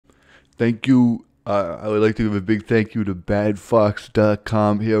Thank you. I would like to give a big thank you to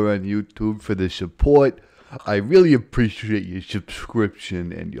BadFox.com here on YouTube for the support. I really appreciate your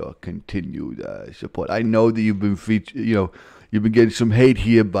subscription and your continued support. I know that you've been you've been getting some hate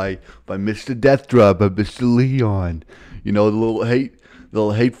here by Mr. Death Drop, by Mr. Leon. You know, the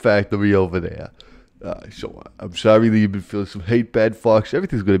little hate factory over there. I'm sorry that you've been feeling some hate, Bad Fox.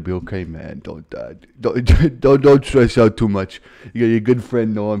 Everything's gonna be okay, man. Don't stress out too much. You got your good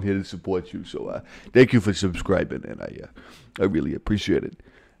friend Norm here to support you. So thank you for subscribing, and I really appreciate it.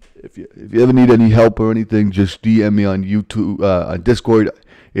 If you ever need any help or anything, just DM me on YouTube, on Discord.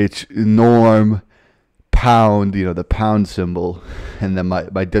 It's Norm pound, the pound symbol, and then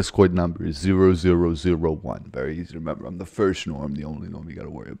my Discord number is 0001. Very easy to remember. I'm the first Norm, the only Norm you got to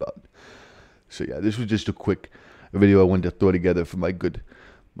worry about. So yeah, this was just a quick video I wanted to throw together for my good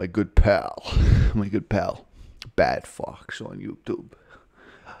pal, Bad Fox on YouTube.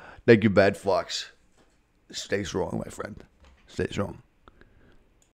 Thank you, Bad Fox. Stay strong, my friend. Stay strong.